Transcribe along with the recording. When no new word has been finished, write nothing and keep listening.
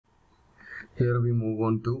Here we move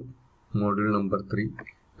on to module number 3,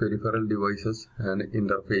 peripheral devices and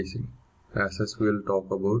interfacing. As we will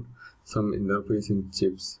talk about some interfacing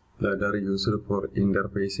chips that are used for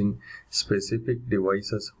interfacing specific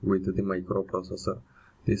devices with the microprocessor.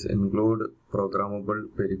 This include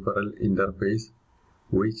programmable peripheral interface,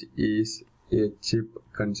 which is a chip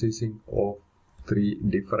consisting of 3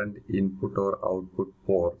 different input or output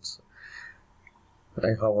ports. I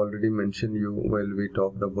have already mentioned you while we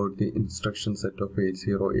talked about the instruction set of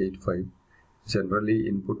 8085. Generally,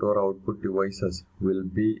 input or output devices will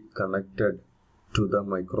be connected to the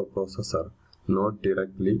microprocessor, not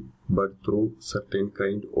directly but through certain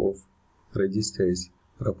kind of registers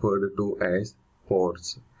referred to as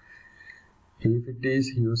ports. If it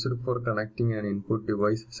is used for connecting an input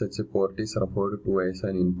device, such a port is referred to as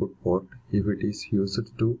an input port. If it is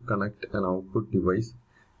used to connect an output device,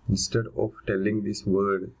 instead of telling this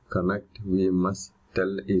word connect, we must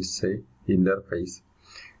tell it say interface.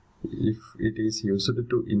 If it is used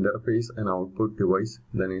to interface an output device,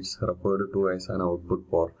 then it's referred to as an output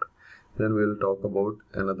port. Then we will talk about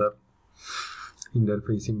another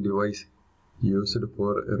interfacing device used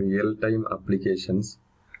for real-time applications.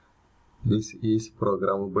 This is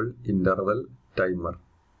programmable interval timer,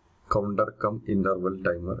 counter cum interval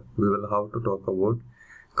timer. We will have to talk about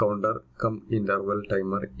counter cum interval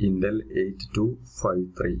timer Intel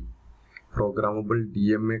 8253. Programmable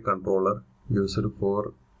DMA controller used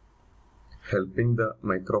for helping the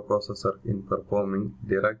microprocessor in performing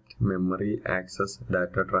direct memory access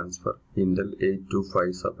data transfer, Intel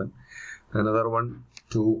 8257. Another one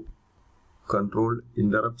to control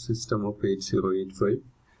interrupt system of 8085,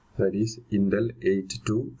 that is Intel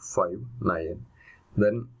 8259.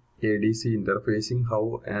 Then ADC interfacing,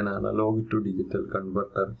 how an analog to digital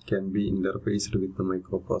converter can be interfaced with the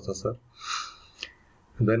microprocessor.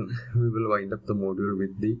 Then we will wind up the module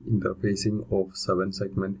with the interfacing of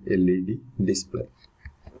 7-segment LED display.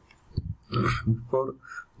 Before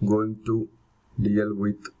going to deal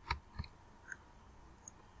with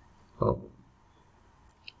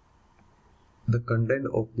the content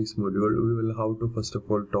of this module, we will have to first of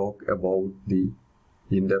all talk about the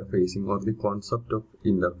interfacing or the concept of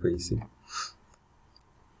interfacing.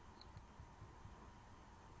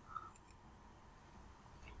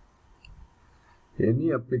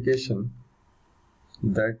 Any application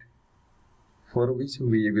that for which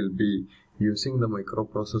we will be using the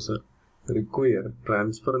microprocessor require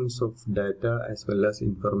transference of data as well as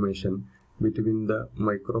information between the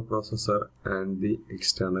microprocessor and the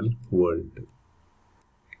external world.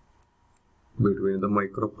 Between the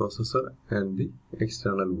microprocessor and the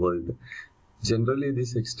external world. Generally,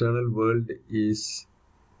 this external world is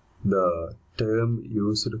the term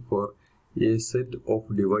used for a set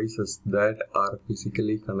of devices that are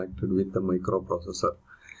physically connected with the microprocessor.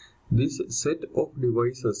 This set of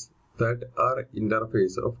devices that are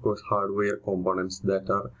interfaced, of course, hardware components that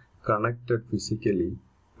are connected physically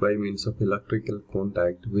by means of electrical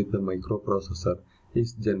contact with the microprocessor,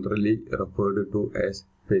 is generally referred to as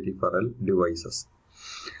peripheral devices.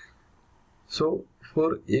 So,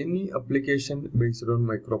 for any application based on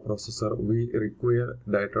microprocessor, we require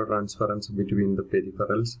data transference between the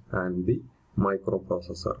peripherals and the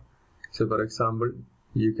microprocessor. So, for example,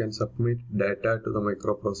 you can submit data to the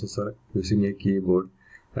microprocessor using a keyboard,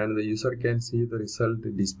 and the user can see the result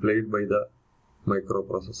displayed by the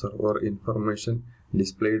microprocessor or information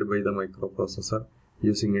displayed by the microprocessor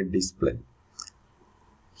using a display.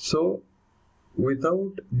 So,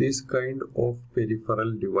 without this kind of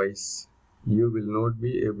peripheral device, you will not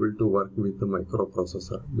be able to work with the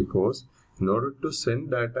microprocessor, because in order to send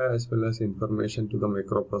data as well as information to the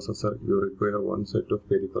microprocessor, you require one set of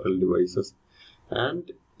peripheral devices,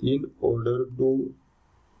 and in order to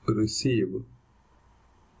receive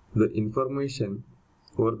the information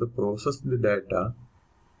or the processed data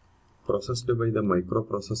processed by the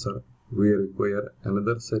microprocessor, we require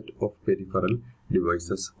another set of peripheral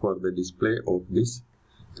devices for the display of these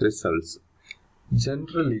results.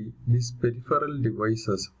 Generally, these peripheral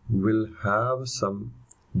devices will have some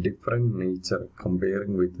different nature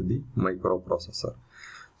comparing with the microprocessor.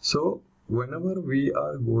 So, whenever we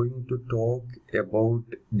are going to talk about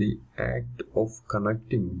the act of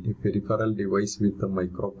connecting a peripheral device with the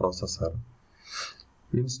microprocessor,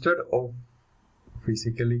 instead of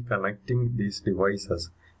physically connecting these devices,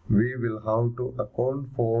 we will have to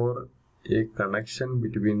account for a connection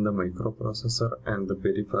between the microprocessor and the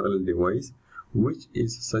peripheral device, which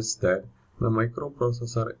is such that the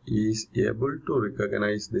microprocessor is able to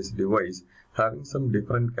recognize this device having some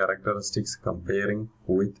different characteristics comparing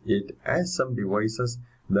with it as some devices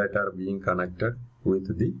that are being connected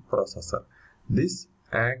with the processor. This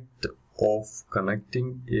act of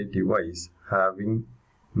connecting a device having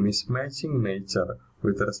mismatching nature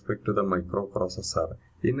with respect to the microprocessor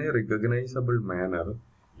in a recognizable manner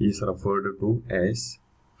is referred to as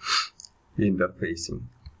interfacing.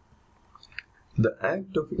 The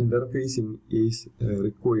act of interfacing is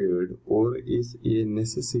required or is a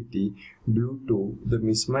necessity due to the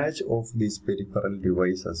mismatch of these peripheral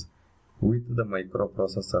devices with the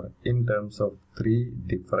microprocessor in terms of three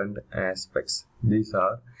different aspects. These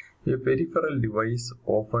are: a peripheral device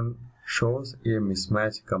often shows a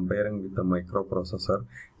mismatch comparing with the microprocessor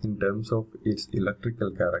in terms of its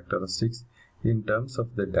electrical characteristics, in terms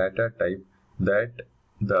of the data type that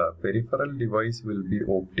the peripheral device will be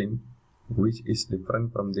opting, which is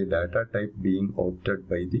different from the data type being opted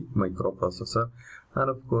by the microprocessor, and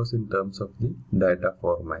of course in terms of the data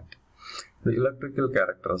format. The electrical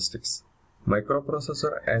characteristics.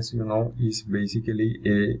 Microprocessor, as you know, is basically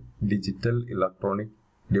a digital electronic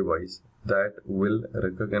device that will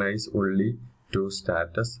recognize only two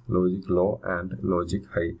status, logic low and logic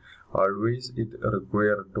high. Always it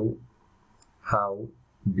require to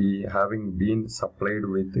having been supplied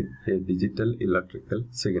with a digital electrical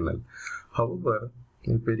signal. However,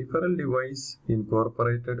 a peripheral device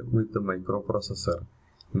incorporated with the microprocessor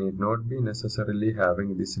need not be necessarily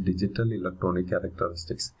having this digital electronic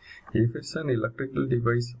characteristics. If it's an electrical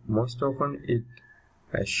device, most often it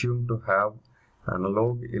assumed to have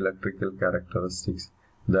analog electrical characteristics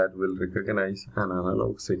that will recognize an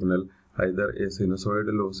analog signal, either a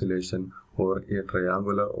sinusoidal oscillation or a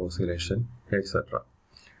triangular oscillation, etc.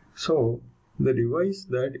 So, the device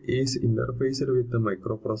that is interfaced with the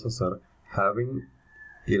microprocessor having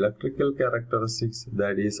electrical characteristics,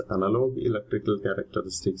 that is analog electrical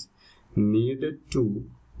characteristics, needed to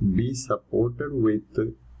be supported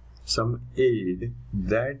with some aid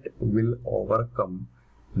that will overcome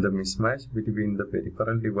the mismatch between the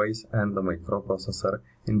peripheral device and the microprocessor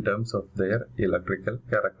in terms of their electrical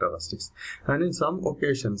characteristics. And in some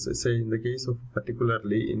occasions, say in the case of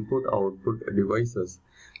particularly input-output devices,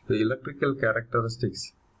 the electrical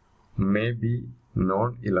characteristics may be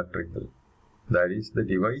non-electrical. That is, the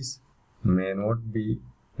device may not be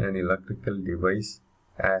an electrical device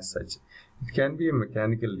as such. It can be a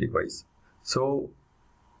mechanical device. So,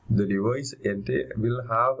 the device will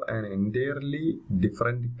have an entirely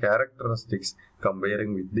different characteristics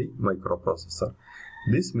comparing with the microprocessor.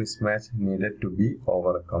 This mismatch needed to be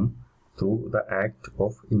overcome through the act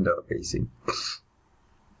of interfacing.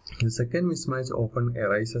 The second mismatch often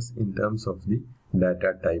arises in terms of the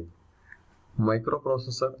data type.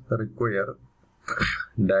 Microprocessor require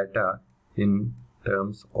data in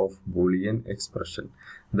terms of Boolean expression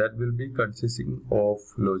that will be consisting of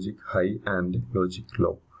logic high and logic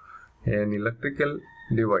low. An electrical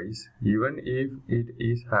device, even if it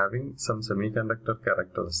is having some semiconductor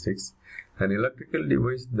characteristics, an electrical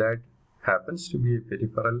device that happens to be a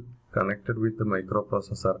peripheral connected with the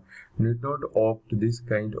microprocessor need not opt this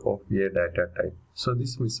kind of a data type. So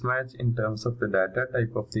this mismatch in terms of the data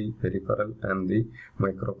type of the peripheral and the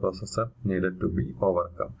microprocessor needed to be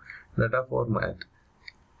overcome. Data format.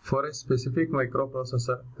 For a specific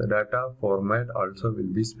microprocessor, the data format also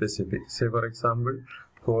will be specific. Say for example,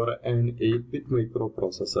 for an 8-bit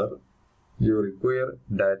microprocessor, you require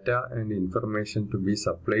data and information to be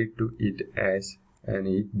supplied to it as an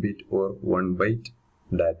 8-bit or 1-byte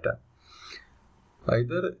data.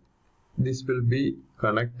 Either this will be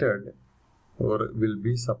connected or will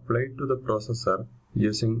be supplied to the processor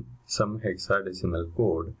using some hexadecimal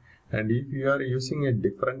code, and if you are using a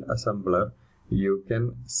different assembler, you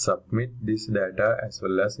can submit this data as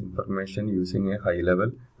well as information using a high-level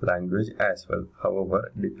language as well. However,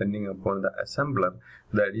 depending upon the assembler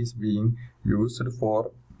that is being used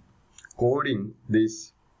for coding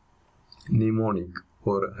this mnemonic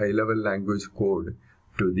or high-level language code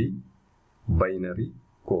to the binary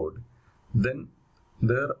code, then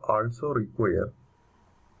there also require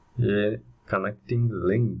a connecting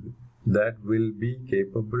link that will be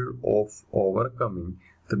capable of overcoming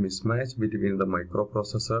the mismatch between the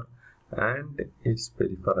microprocessor and its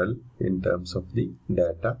peripheral in terms of the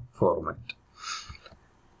data format.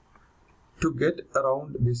 To get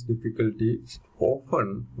around this difficulty,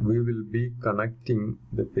 often we will be connecting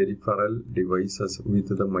the peripheral devices with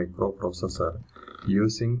the microprocessor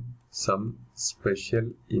using some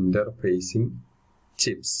special interfacing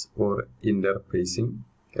chips or interfacing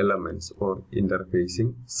elements or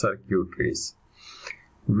interfacing circuitries.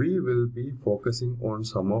 We will be focusing on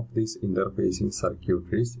some of these interfacing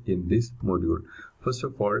circuitries in this module. First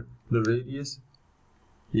of all, the various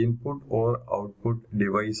input or output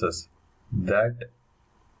devices that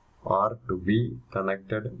are to be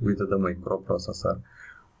connected with the microprocessor.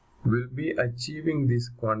 will be achieving this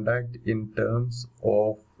contact in terms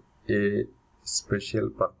of a special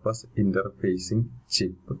purpose interfacing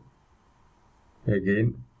chip,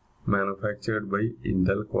 again manufactured by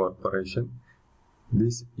Intel Corporation.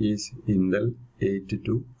 This is Intel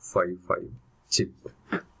 8255 chip,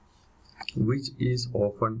 which is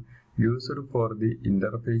often used for the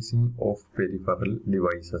interfacing of peripheral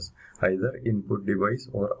devices, either input device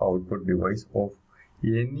or output device of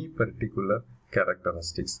any particular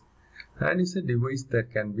characteristics, and is a device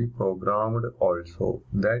that can be programmed also.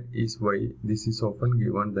 That is why this is often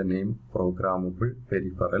given the name programmable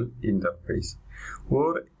peripheral interface.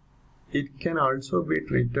 Or it can also be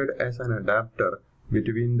treated as an adapter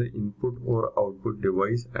between the input or output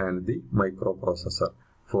device and the microprocessor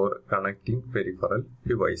for connecting peripheral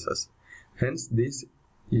devices. Hence, this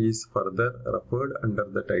is further referred under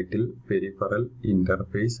the title Peripheral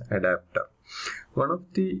Interface Adapter. One of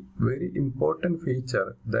the very important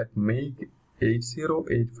features that make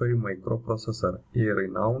 8085 microprocessor a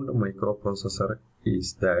renowned microprocessor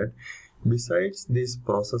is that besides this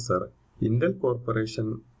processor, Intel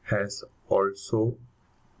Corporation has also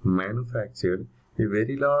manufactured a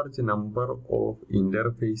very large number of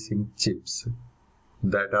interfacing chips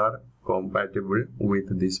that are compatible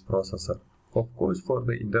with this processor, of course for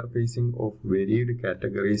the interfacing of varied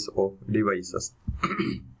categories of devices.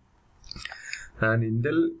 And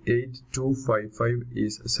Intel 8255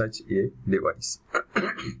 is such a device.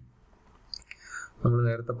 നമ്മൾ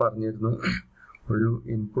നേരത്തെ പറഞ്ഞിരുന്നു ഒരു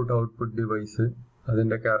input output device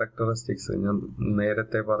അതിന്റെ characteristics ഞാൻ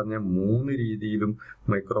നേരത്തെ പറഞ്ഞ 3 രീതിയിലും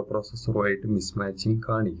micro പ്രോസസ്സറുമായിട്ട് mismatching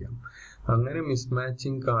കാണിക്കാം. അങ്ങനെ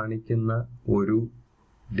മിസ്മാച്ചിങ് കാണിക്കുന്ന ഒരു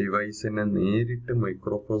ഡിവൈസിനെ നേരിട്ട്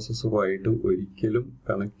മൈക്രോ പ്രോസസ്സറുമായിട്ട് ഒരിക്കലും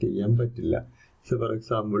കണക്ട് ചെയ്യാൻ പറ്റില്ല. ഫോർ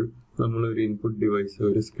എക്സാമ്പിൾ, നമ്മളൊരു ഇൻപുട്ട് ഡിവൈസ്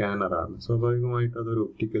ഒരു സ്കാനറാണ്. സ്വാഭാവികമായിട്ട് അതൊരു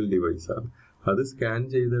ഒപ്റ്റിക്കൽ ഡിവൈസാണ്. അത് സ്കാൻ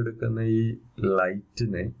ചെയ്തെടുക്കുന്ന ഈ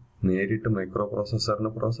ലൈറ്റിനെ നേരിട്ട് മൈക്രോ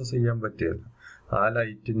പ്രോസസ്സറിന് പ്രോസസ്സ് ചെയ്യാൻ പറ്റില്ല. ആ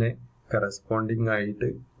ലൈറ്റിനെ കറസ്പോണ്ടിങ് ആയിട്ട്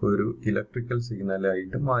ഒരു ഇലക്ട്രിക്കൽ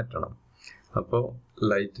സിഗ്നലായിട്ട് മാറ്റണം. അപ്പോൾ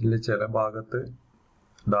ലൈറ്റിന്റെ ചില ഭാഗത്ത്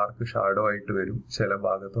ഡാർക്ക് ഷാഡോ ആയിട്ട് വരും, ചില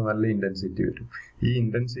ഭാഗത്ത് നല്ല ഇന്റൻസിറ്റി വരും. ഈ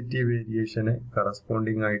ഇന്റൻസിറ്റി വേരിയേഷനെ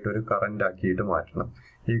കറസ്പോണ്ടിങ് ആയിട്ട് ഒരു കറന്റ് ആക്കിയിട്ട് മാറ്റണം.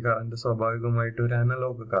 ഈ കറന്റ് സ്വാഭാവികമായിട്ട് ഒരു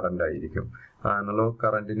അനലോഗ് കറന്റ് ആയിരിക്കും. ആ അനലോഗ്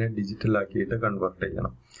കറന്റിനെ ഡിജിറ്റൽ ആക്കിയിട്ട് കൺവേർട്ട്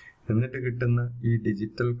ചെയ്യണം. എന്നിട്ട് കിട്ടുന്ന ഈ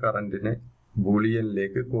ഡിജിറ്റൽ കറന്റിനെ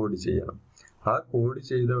ബൂളിയനിലേക്ക് കോഡ് ചെയ്യണം. ആ കോഡ്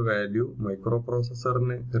ചെയ്ത വാല്യൂ മൈക്രോ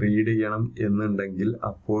പ്രോസസ്സറിന് റീഡ് ചെയ്യണം എന്നുണ്ടെങ്കിൽ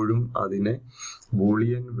അപ്പോഴും അതിനെ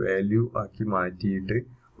ബൂളിയൻ വാല്യൂ ആക്കി മാറ്റിയിട്ട്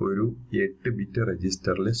ഒരു 8 ബിറ്റ്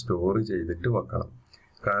രജിസ്റ്ററിൽ സ്റ്റോർ ചെയ്തിട്ട് വെക്കണം.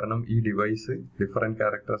 കാരണം ഈ ഡിവൈസ് ഡിഫറെന്റ്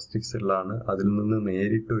ക്യാരക്ടറിസ്റ്റിക്സ് ഉള്ളതാണ്. അതിൽ നിന്ന്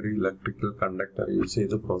നേരിട്ട് ഒരു ഇലക്ട്രിക്കൽ കണ്ടക്ടർ യൂസ്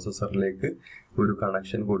ചെയ്ത് പ്രോസസ്സറിലേക്ക് ഒരു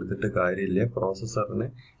കണക്ഷൻ കൊടുത്തിട്ട് കാര്യമില്ല. പ്രോസസ്സറിന്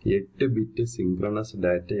 8 ബിറ്റ് സിങ്ക്രണസ്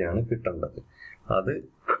ഡാറ്റയാണ് കിട്ടേണ്ടത്. അത്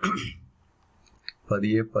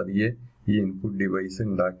പതിയെ ഈ ഇൻപുട്ട് ഡിവൈസ്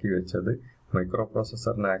ഉണ്ടാക്കി വെച്ചത് മൈക്രോ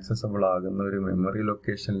പ്രോസസ്സറിന് ആക്സസബിൾ ആകുന്ന ഒരു മെമ്മറി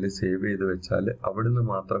ലൊക്കേഷനിൽ സേവ് ചെയ്ത് വെച്ചാൽ അവിടുന്ന്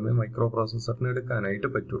മാത്രമേ മൈക്രോ പ്രോസസ്സറിന് എടുക്കാനായിട്ട്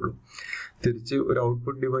പറ്റുള്ളൂ. തിരിച്ച് ഒരു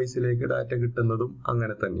ഔട്ട്പുട്ട് ഡിവൈസിലേക്ക് ഡാറ്റ കിട്ടുന്നതും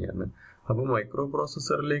അങ്ങനെ തന്നെയാണ്. അപ്പോൾ മൈക്രോ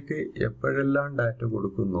പ്രോസസ്സറിലേക്ക് എപ്പോഴെല്ലാം ഡാറ്റ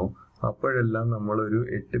കൊടുക്കുന്നോ അപ്പോഴെല്ലാം നമ്മളൊരു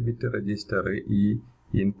 8 ബിറ്റ് രജിസ്റ്റർ ഈ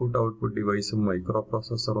ഇൻപുട്ട് ഔട്ട്പുട്ട് ഡിവൈസും മൈക്രോ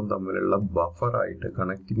പ്രോസസ്സറും തമ്മിലുള്ള ബഫറായിട്ട്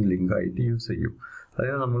കണക്റ്റിംഗ് ലിങ്ക് ആയിട്ട് യൂസ് ചെയ്യും.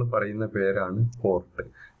 അതിന് നമ്മൾ പറയുന്ന പേരാണ് പോർട്ട്.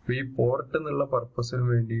 ഈ പോർട്ട് എന്നുള്ള പർപ്പസിന്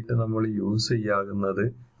വേണ്ടിയിട്ട് നമ്മൾ യൂസ് ചെയ്യാകുന്നത്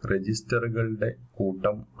രജിസ്റ്ററുകളുടെ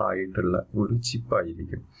കൂട്ടം ആയിട്ടുള്ള ഒരു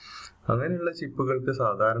ചിപ്പായിരിക്കും. അങ്ങനെയുള്ള ചിപ്പുകൾക്ക്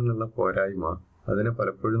സാധാരണയുള്ള പോരായ്മ അതിനെ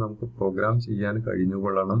പലപ്പോഴും നമുക്ക് പ്രോഗ്രാം ചെയ്യാൻ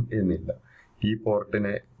കഴിഞ്ഞുകൊള്ളണം എന്നില്ല. ഈ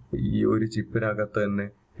പോർട്ടിനെ ഈ ഒരു ചിപ്പിനകത്ത് തന്നെ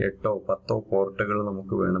 8 or 10 പോർട്ടുകൾ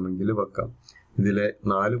നമുക്ക് വേണമെങ്കിൽ വെക്കാം. ഇതിലെ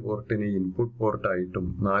 4 പോർട്ടിനെ ഇൻപുട്ട് പോർട്ടായിട്ടും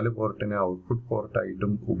 4 പോർട്ടിനെ ഔട്ട്പുട്ട്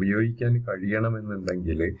പോർട്ടായിട്ടും ഉപയോഗിക്കാൻ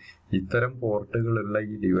കഴിയണമെന്നുണ്ടെങ്കിൽ ഇത്തരം പോർട്ടുകളുള്ള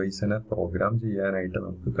ഈ ഡിവൈസിനെ പ്രോഗ്രാം ചെയ്യാനായിട്ട്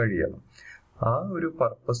നമുക്ക് കഴിയണം. ആ ഒരു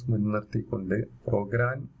പർപ്പസ് മുൻനിർത്തിക്കൊണ്ട്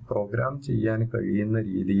പ്രോഗ്രാം ചെയ്യാൻ കഴിയുന്ന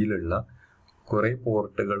രീതിയിലുള്ള കുറെ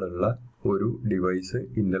പോർട്ടുകളുള്ള ഒരു ഡിവൈസ്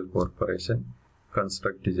ഇന്റൽ കോർപ്പറേഷൻ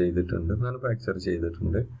കൺസ്ട്രക്ട് ചെയ്തിട്ടുണ്ട്, മാനുഫാക്ചർ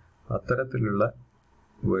ചെയ്തിട്ടുണ്ട്. അത്തരത്തിലുള്ള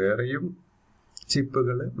വേറെയും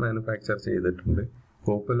ചിപ്പുകൾ മാനുഫാക്ചർ ചെയ്തിട്ടുണ്ട്.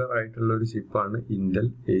 പോപ്പുലർ ആയിട്ടുള്ള ഒരു ചിപ്പാണ് ഇന്റൽ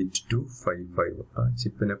 8255. ആ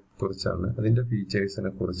ചിപ്പിനെ കുറിച്ചാണ്, അതിന്റെ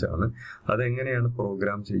ഫീച്ചേഴ്സിനെ കുറിച്ചാണ്, അതെങ്ങനെയാണ്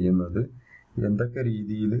പ്രോഗ്രാം ചെയ്യുന്നത്, എന്തൊക്കെ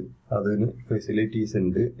രീതിയിൽ അതിന് ഫെസിലിറ്റീസ്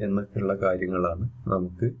ഉണ്ട് എന്നൊക്കെയുള്ള കാര്യങ്ങളാണ്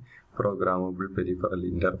നമുക്ക് പ്രോഗ്രാമബിൾ പെരിഫറൽ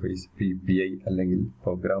ഇന്റർഫേസ് PPI അല്ലെങ്കിൽ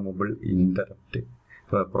പ്രോഗ്രാമബിൾ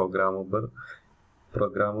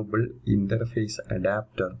ഇന്റർഫേസ്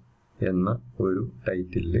അഡാപ്റ്റർ എന്ന ഒരു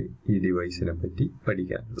ടൈറ്റിലിൽ ഈ ഡിവൈസിനെ പറ്റി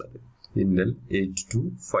പഠിക്കാനുള്ളത്. Intel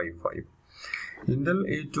 8255. Intel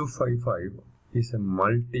 8255 is a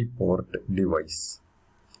multi-port device